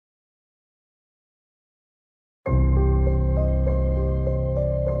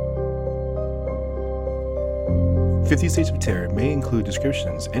50 States of Terror may include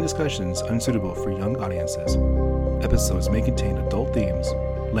descriptions and discussions unsuitable for young audiences. Episodes may contain adult themes,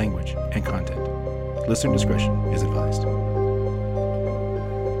 language, and content. Listener discretion is advised.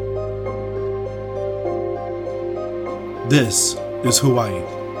 This is Hawaii.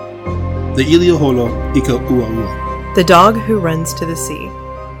 The Ilio holo uaua. The dog who runs to the sea.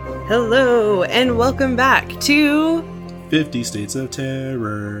 Hello, and welcome back to 50 States of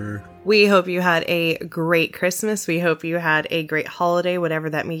Terror. We hope you had a great Christmas. We hope you had a great holiday,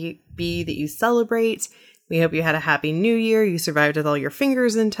 whatever that may be that you celebrate. We hope you had a happy new year. You survived with all your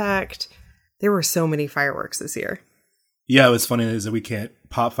fingers intact. There were so many fireworks this year. Yeah, what's funny is that we can't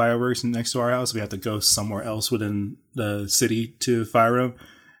pop fireworks next to our house. We have to go somewhere else within the city to fire them.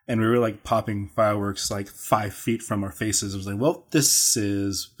 And we were like popping fireworks like 5 feet from our faces. It was like, well, this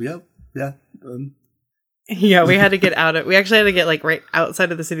is, yeah. Yeah, we had to get we actually had to get like right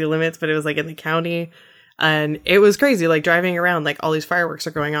outside of the city limits, but it was like in the county. And it was crazy, like driving around, like all these fireworks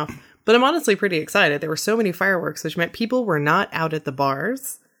are going off. But I'm honestly pretty excited. There were so many fireworks, which meant people were not out at the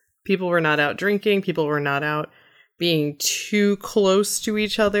bars. People were not out drinking. People were not out being too close to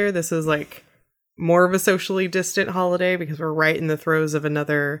each other. This is like more of a socially distant holiday because we're right in the throes of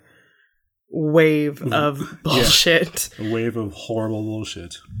another wave of bullshit. Yeah, a wave of horrible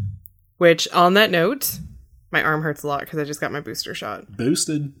bullshit. Which, on that note, my arm hurts a lot because I just got my booster shot.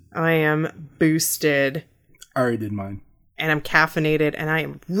 Boosted. I am boosted. I already did mine. And I'm caffeinated and I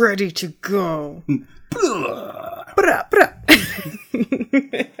am ready to go.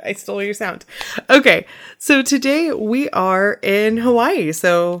 I stole your sound. Okay, so today we are in Hawaii,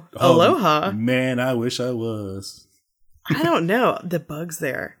 so aloha. Oh, man, I wish I was. I don't know. The bugs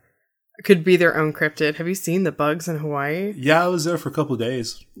there could be their own cryptid. Have you seen the bugs in Hawaii? Yeah, I was there for a couple of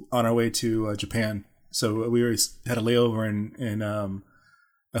days on our way to Japan. So we had a layover in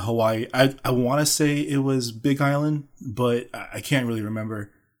Hawaii. I want to say it was Big Island, but I can't really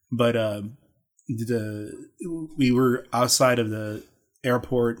remember. But we were outside of the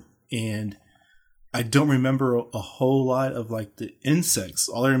airport, and I don't remember a whole lot of like the insects.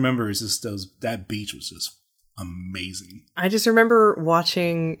 All I remember is just that beach was just amazing. I just remember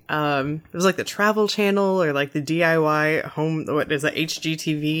watching it was like the Travel Channel or like the DIY home, what is that,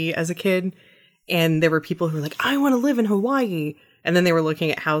 HGTV as a kid, and there were people who were like, I want to live in Hawaii, and then they were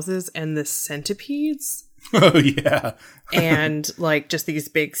looking at houses and the centipedes. Oh yeah. And like just these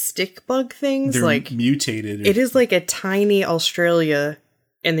big stick bug things. They're like mutated. It is like a tiny Australia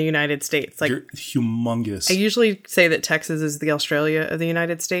in the United States. Like, they're humongous. I usually say that Texas is the Australia of the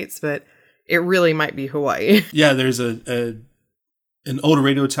United States, but it really might be Hawaii. Yeah, there's an old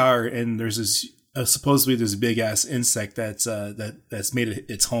radio tower, and there's this supposedly this big ass insect that's made it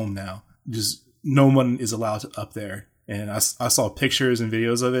its home now. Just no one is allowed up there. And I saw pictures and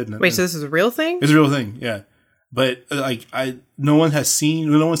videos of it. Wait, so this is a real thing? It's a real thing, yeah. But like no one's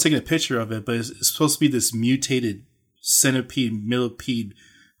taken a picture of it. But it's supposed to be this mutated centipede, millipede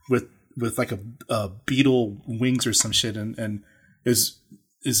with like a beetle wings or some shit, and is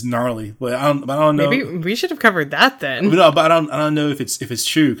gnarly. But I don't know. Maybe we should have covered that then. But I don't know if it's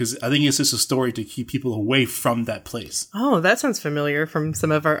true, because I think it's just a story to keep people away from that place. Oh, that sounds familiar from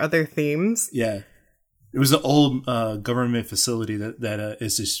some of our other themes. Yeah. It was an old government facility that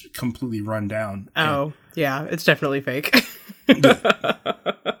is just completely run down. Oh, yeah. It's definitely fake.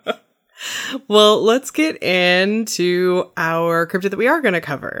 Well, let's get into our cryptid that we are going to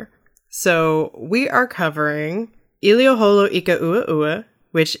cover. So we are covering Ilio holo uaua,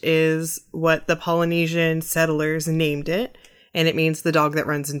 which is what the Polynesian settlers named it. And it means the dog that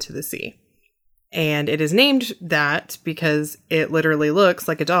runs into the sea. And it is named that because it literally looks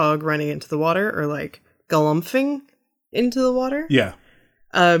like a dog running into the water, or like galumphing into the water. Yeah.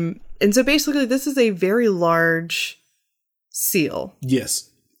 And so basically this is a very large seal. Yes.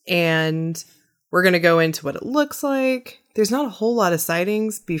 And we're going to go into what it looks like. There's not a whole lot of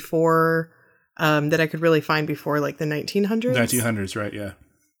sightings before that I could really find before like the 1900s. 1900s, right, yeah.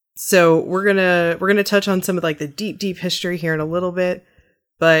 So we're going to touch on some of like the deep history here in a little bit.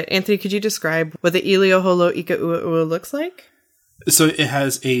 But Anthony, could you describe what the Ilio holo uaua looks like? So it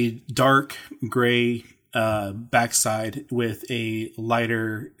has a dark gray backside with a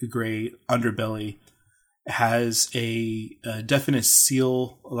lighter gray underbelly. It has a definite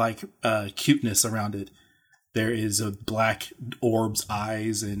seal-like cuteness around it. There is a black orb's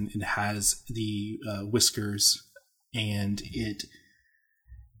eyes, and it has the whiskers, and it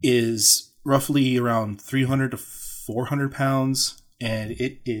is roughly around 300 to 400 pounds, and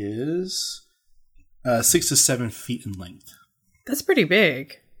it is 6 to 7 feet in length. That's pretty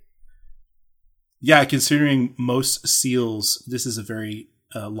big. Yeah, considering most seals, this is a very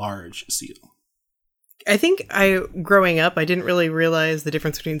large seal. I think growing up, I didn't really realize the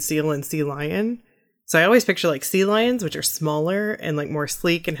difference between seal and sea lion. So I always picture like sea lions, which are smaller and like more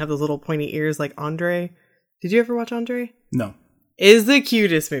sleek and have those little pointy ears like Andre. Did you ever watch Andre? No. It is the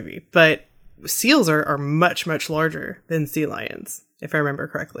cutest movie, but seals are much, much larger than sea lions, if I remember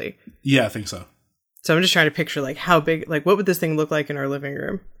correctly. Yeah, I think so. So I'm just trying to picture like how big, like what would this thing look like in our living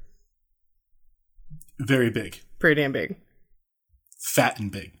room? Very big. Pretty damn big. Fat and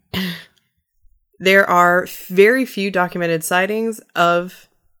big. There are very few documented sightings of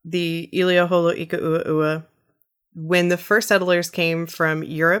the Ilio, holo, uaua. When the first settlers came from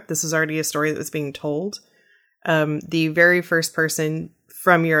Europe, this was already a story that was being told. The very first person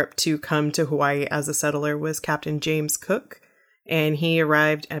from Europe to come to Hawaii as a settler was Captain James Cook, and he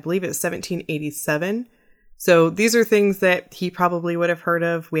arrived, I believe it was 1787. So these are things that he probably would have heard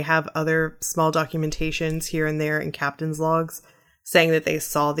of. We have other small documentations here and there in captain's logs saying that they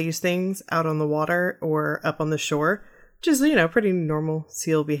saw these things out on the water or up on the shore, which is, pretty normal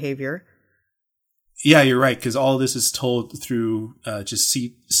seal behavior. Yeah, you're right, because all this is told through just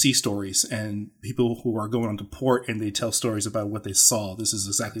sea stories and people who are going onto port and they tell stories about what they saw. This is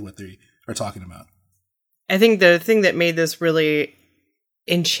exactly what they are talking about. I think the thing that made this really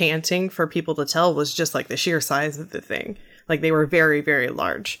enchanting for people to tell was just like the sheer size of the thing. Like they were very, very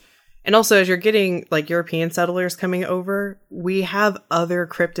large. And also, as you're getting like European settlers coming over, we have other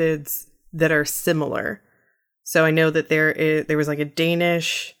cryptids that are similar. So I know that there was like a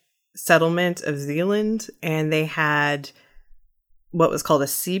Danish settlement of Zealand, and they had what was called a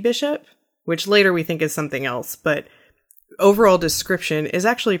sea bishop, which later we think is something else. But overall description is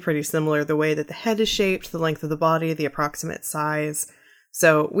actually pretty similar. The way that the head is shaped, the length of the body, the approximate size.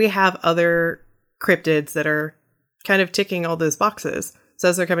 So we have other cryptids that are kind of ticking all those boxes. So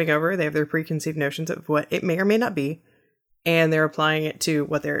as they're coming over, they have their preconceived notions of what it may or may not be, and they're applying it to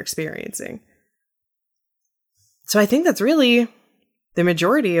what they're experiencing. So I think that's really the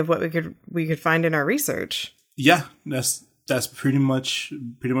majority of what we could find in our research. Yeah, that's pretty much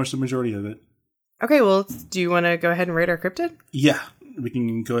the majority of it. Okay, well, do you want to go ahead and rate our cryptid? Yeah, we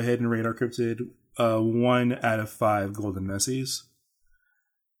can go ahead and rate our cryptid 1 out of 5 golden messies.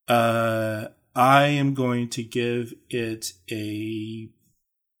 I am going to give it a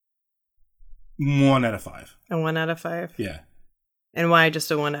 1 out of 5. A 1 out of 5? Yeah. And why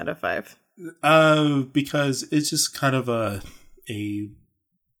just a 1 out of 5? Because it's just kind of a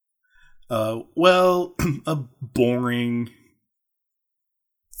boring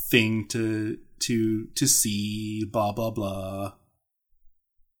thing to see, blah blah blah.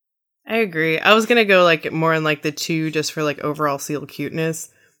 I agree. I was gonna go like more in like the 2 just for like overall seal cuteness,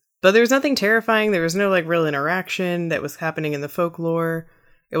 but there was nothing terrifying. There was no like real interaction that was happening in the folklore.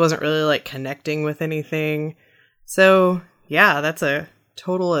 It wasn't really like connecting with anything. So yeah, that's a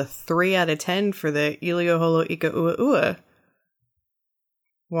total of 3 out of 10 for the Ilio, holo, uaua.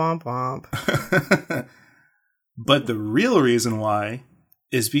 Womp womp. But the real reason why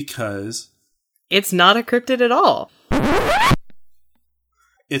is because it's not a cryptid at all.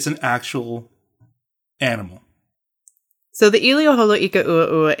 It's an actual animal. So the Ilio, holo,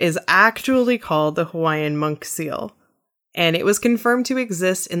 uaua is actually called the Hawaiian monk seal. And it was confirmed to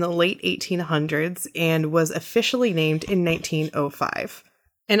exist in the late 1800s and was officially named in 1905.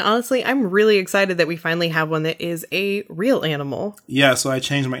 And honestly, I'm really excited that we finally have one that is a real animal. Yeah, so I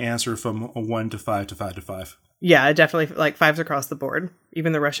changed my answer from a 1 to 5 to 5 to 5. Yeah, definitely like 5s across the board.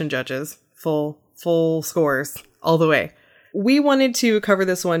 Even the Russian judges, full scores all the way. We wanted to cover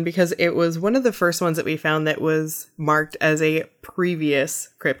this one because it was one of the first ones that we found that was marked as a previous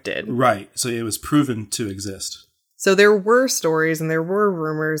cryptid. Right, so it was proven to exist. So there were stories and there were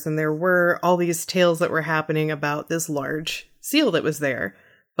rumors and there were all these tales that were happening about this large seal that was there,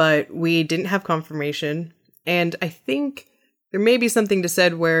 but we didn't have confirmation. And I think there may be something to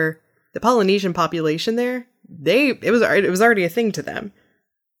said where the Polynesian population there, it was already a thing to them,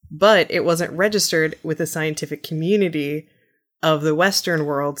 but it wasn't registered with the scientific community of the Western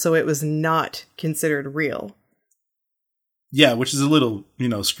world, so it was not considered real. Yeah, which is a little,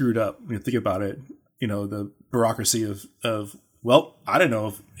 screwed up when you think about it. The bureaucracy of well, I don't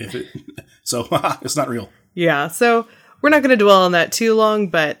know if it, so it's not real. Yeah, so we're not going to dwell on that too long,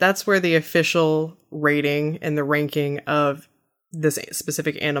 but that's where the official rating and the ranking of this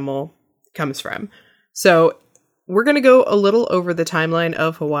specific animal comes from. So we're going to go a little over the timeline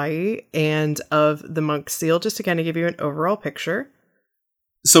of Hawaii and of the monk seal just to kind of give you an overall picture.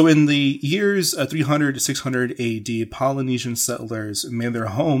 So in the years 300 to 600 AD, Polynesian settlers made their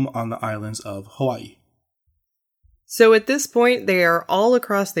home on the islands of Hawaii. So at this point, they are all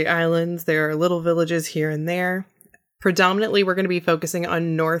across the islands. There are little villages here and there. Predominantly, we're going to be focusing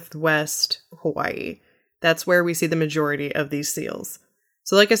on northwest Hawaii. That's where we see the majority of these seals.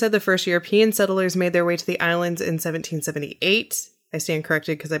 So like I said, the first European settlers made their way to the islands in 1778. I stand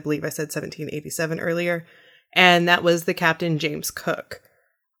corrected because I believe I said 1787 earlier. And that was the Captain James Cook.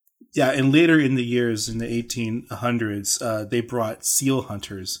 Yeah, and later in the years, in the 1800s, they brought seal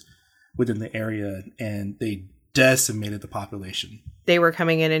hunters within the area, and they decimated the population. They were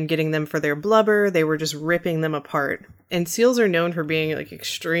coming in and getting them for their blubber. They were just ripping them apart. And seals are known for being like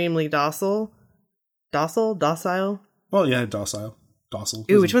extremely docile. Docile? Well, yeah, docile.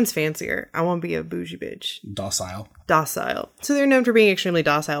 Ooh, which one's fancier? I want to be a bougie bitch. Docile. So they're known for being extremely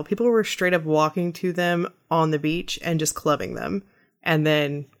docile. People were straight up walking to them on the beach and just clubbing them. And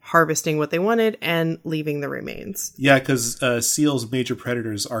then harvesting what they wanted and leaving the remains. Yeah, because seals' major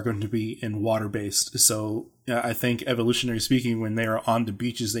predators are going to be in water-based. So I think, evolutionary speaking, when they are on the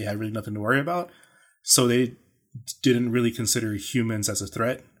beaches, they had really nothing to worry about. So they didn't really consider humans as a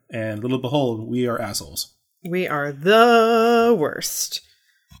threat. And little behold, we are assholes. We are the worst.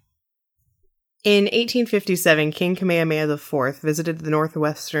 In 1857, King Kamehameha IV visited the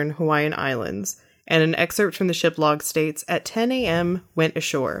northwestern Hawaiian Islands. And an excerpt from the ship log states, at 10 a.m. went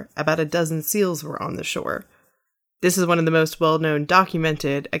ashore. About a dozen seals were on the shore. This is one of the most well-known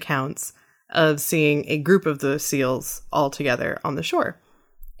documented accounts of seeing a group of the seals all together on the shore.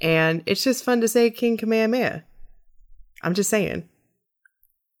 And it's just fun to say King Kamehameha. I'm just saying.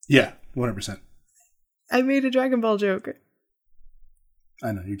 Yeah, 100%. I made a Dragon Ball joke.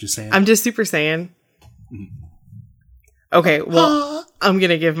 I know, you're just saying. I'm just super saiyan. Okay, well, I'm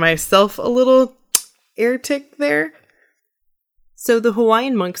going to give myself a little air tick there. So the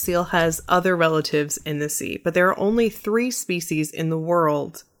Hawaiian monk seal has other relatives in the sea, but there are only 3 species in the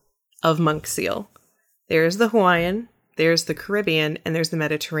world of monk seal. There's the Hawaiian, there's the Caribbean, and there's the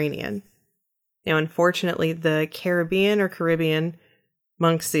Mediterranean. Now, unfortunately, the Caribbean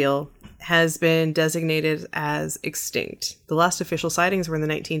monk seal has been designated as extinct. The last official sightings were in the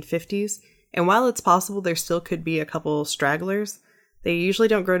 1950s, and while it's possible there still could be a couple stragglers, they usually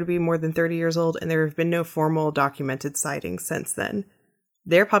don't grow to be more than 30 years old, and there have been no formal documented sightings since then.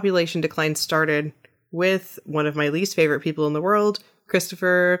 Their population decline started with one of my least favorite people in the world,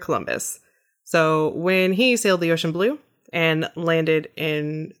 Christopher Columbus. So when he sailed the ocean blue and landed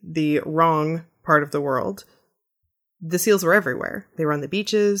in the wrong part of the world, the seals were everywhere. They were on the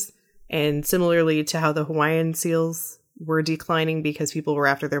beaches, and similarly to how the Hawaiian seals were declining because people were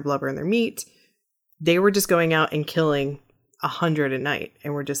after their blubber and their meat, they were just going out and killing 100 a night,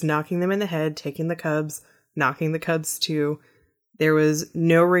 and we're just knocking them in the head, taking the cubs, knocking the cubs too. There was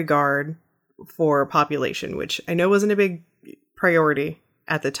no regard for population, which I know wasn't a big priority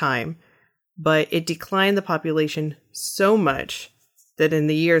at the time, but it declined the population so much that in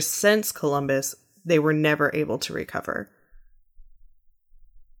the years since Columbus, they were never able to recover.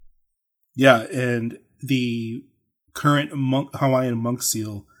 Yeah, and the current Hawaiian monk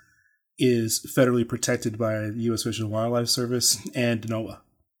seal is federally protected by the U.S. Fish and Wildlife Service and NOAA.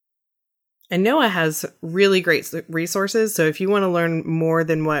 And NOAA has really great resources, so if you want to learn more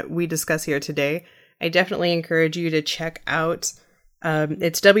than what we discuss here today, I definitely encourage you to check out,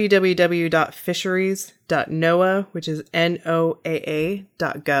 it's www.fisheries.noaa, which is NOAA.gov,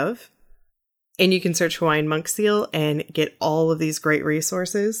 and you can search Hawaiian monk seal and get all of these great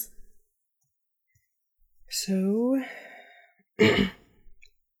resources. So...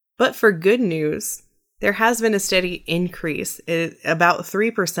 But for good news, there has been a steady increase. About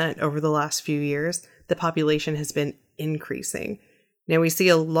 3% over the last few years, the population has been increasing. Now, we see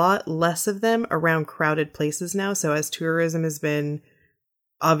a lot less of them around crowded places now. So as tourism has been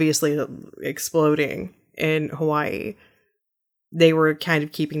obviously exploding in Hawaii, they were kind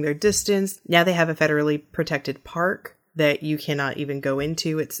of keeping their distance. Now they have a federally protected park that you cannot even go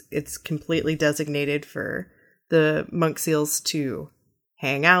into. It's completely designated for the monk seals to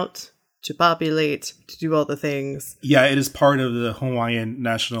hang out, to populate, to do all the things. Yeah, it is part of the Hawaiian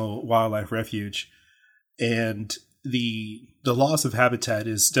National Wildlife Refuge. And the loss of habitat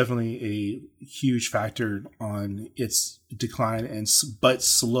is definitely a huge factor on its decline but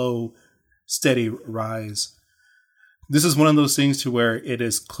slow, steady rise. This is one of those things to where it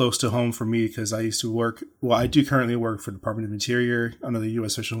is close to home for me because I do currently work for the Department of Interior under the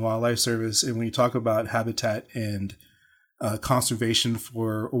U.S. Fish and Wildlife Service. And when you talk about habitat and conservation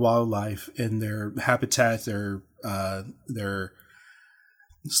for wildlife and their habitat, their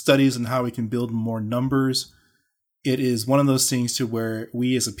studies on how we can build more numbers, it is one of those things to where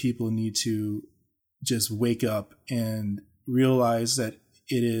we as a people need to just wake up and realize that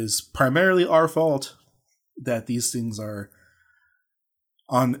it is primarily our fault that these things are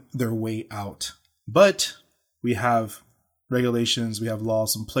on their way out. But we have regulations, we have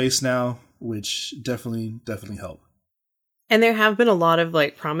laws in place now, which definitely help. And there have been a lot of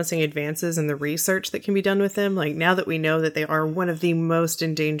like promising advances in the research that can be done with them. Like now that we know that they are one of the most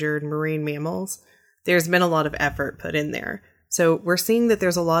endangered marine mammals, there's been a lot of effort put in there. So we're seeing that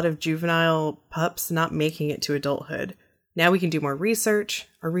there's a lot of juvenile pups not making it to adulthood. Now we can do more research.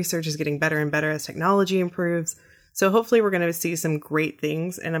 Our research is getting better and better as technology improves. So hopefully we're going to see some great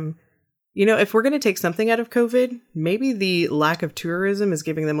things. And if we're going to take something out of COVID, maybe the lack of tourism is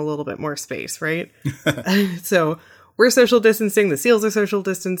giving them a little bit more space, right? So we're social distancing. The seals are social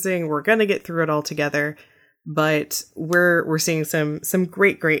distancing. We're going to get through it all together. But we're seeing some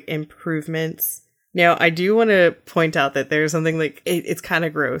great improvements. Now, I do want to point out that there's something like it's kind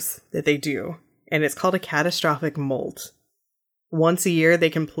of gross that they do. And it's called a catastrophic molt. Once a year, they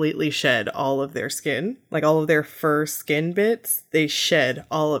completely shed all of their skin. Like all of their fur skin bits, they shed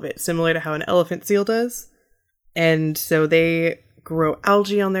all of it. Similar to how an elephant seal does. And so they grow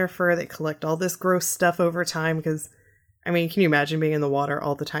algae on their fur. They collect all this gross stuff over time because, can you imagine being in the water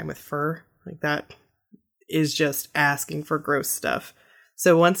all the time with fur? Like that is just asking for gross stuff.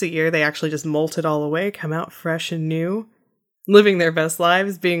 So once a year, they actually just molt it all away, come out fresh and new, living their best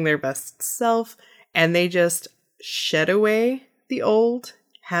lives, being their best self, and they just shed away the old,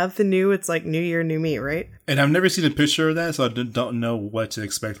 have the new. It's like new year, new me, right? And I've never seen a picture of that, so I don't know what to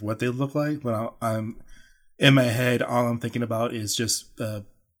expect, what they look like. But I'm in my head, all I'm thinking about is just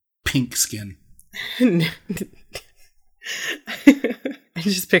pink skin. I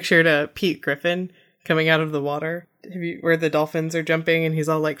just pictured a Pete Griffin coming out of the water where the dolphins are jumping and he's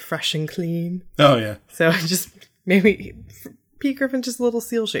all like fresh and clean. Oh, yeah. So just maybe Pete Griffin's just a little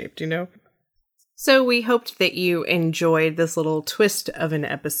seal shaped, So we hoped that you enjoyed this little twist of an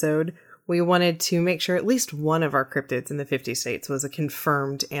episode. We wanted to make sure at least one of our cryptids in the 50 states was a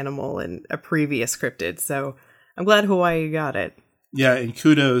confirmed animal in a previous cryptid. So I'm glad Hawaii got it. Yeah, and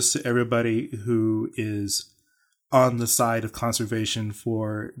kudos to everybody who is on the side of conservation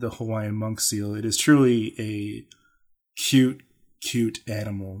for the Hawaiian monk seal. It is truly a cute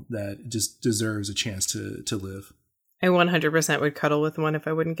animal that just deserves a chance to live. I 100% would cuddle with one if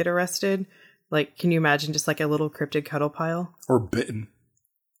I wouldn't get arrested. Like, can you imagine just like a little cryptid cuddle pile? Or bitten.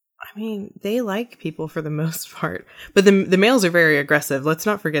 They like people for the most part. But the males are very aggressive. Let's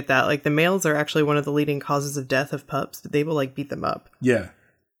not forget that. Like, the males are actually one of the leading causes of death of pups. But they will, like, beat them up. Yeah.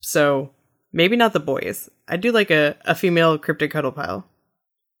 So, maybe not the boys. I do like a female cryptid cuddle pile.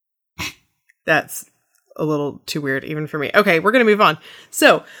 That's a little too weird even for me. Okay, we're going to move on.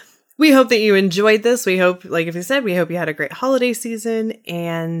 So, we hope that you enjoyed this. We hope, like if you said, we hope you had a great holiday season,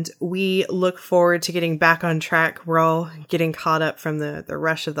 and we look forward to getting back on track. We're all getting caught up from the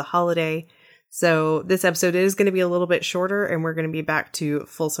rush of the holiday. So this episode is going to be a little bit shorter, and we're going to be back to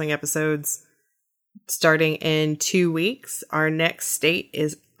full swing episodes starting in 2 weeks. Our next state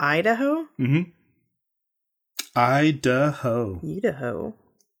is Idaho. Mm-hmm. Idaho.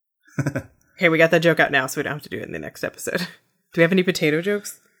 Okay, we got that joke out now, so we don't have to do it in the next episode. Do we have any potato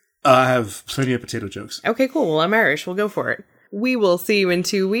jokes? I have plenty of potato jokes. Okay, cool. Well, I'm Irish. We'll go for it. We will see you in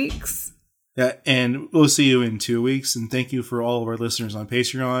 2 weeks. Yeah, and we'll see you in 2 weeks. And thank you for all of our listeners on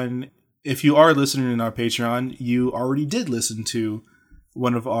Patreon. If you are listening in our Patreon, you already did listen to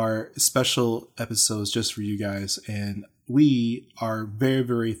one of our special episodes just for you guys. And we are very,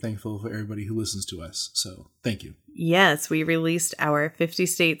 very thankful for everybody who listens to us. So thank you. Yes, we released our 50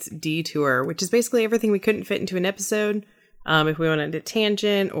 States Detour, which is basically everything we couldn't fit into an episode. If we went on a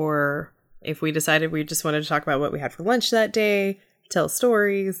tangent, or if we decided we just wanted to talk about what we had for lunch that day, tell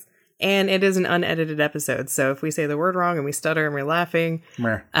stories. And it is an unedited episode. So if we say the word wrong and we stutter and we're laughing,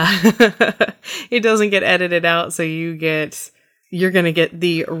 it doesn't get edited out. So you're going to get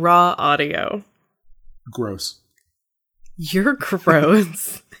the raw audio. Gross. You're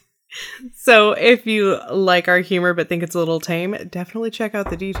gross. So if you like our humor but think it's a little tame, definitely check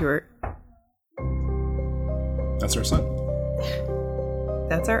out the Detour. That's our son.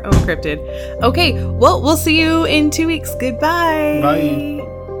 That's our own cryptid. Okay, well, we'll see you in 2 weeks. Goodbye. Bye.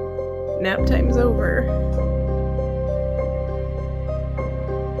 Nap time's over.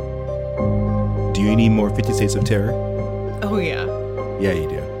 Do you need more 50 States of Terror? Oh, yeah. Yeah, you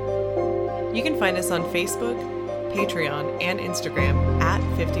do. You can find us on Facebook, Patreon, and Instagram at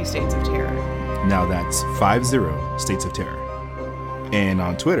 50 States of Terror. Now that's 50 States of Terror. And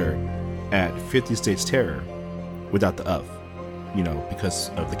on Twitter at 50 States Terror without the of, because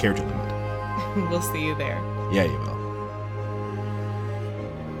of the character limit. We'll see you there. Yeah, you will.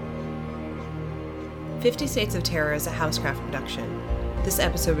 50 States of Terror is a Housecraft production. This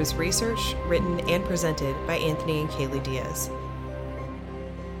episode was researched, written, and presented by Anthony and Kaylee Diaz.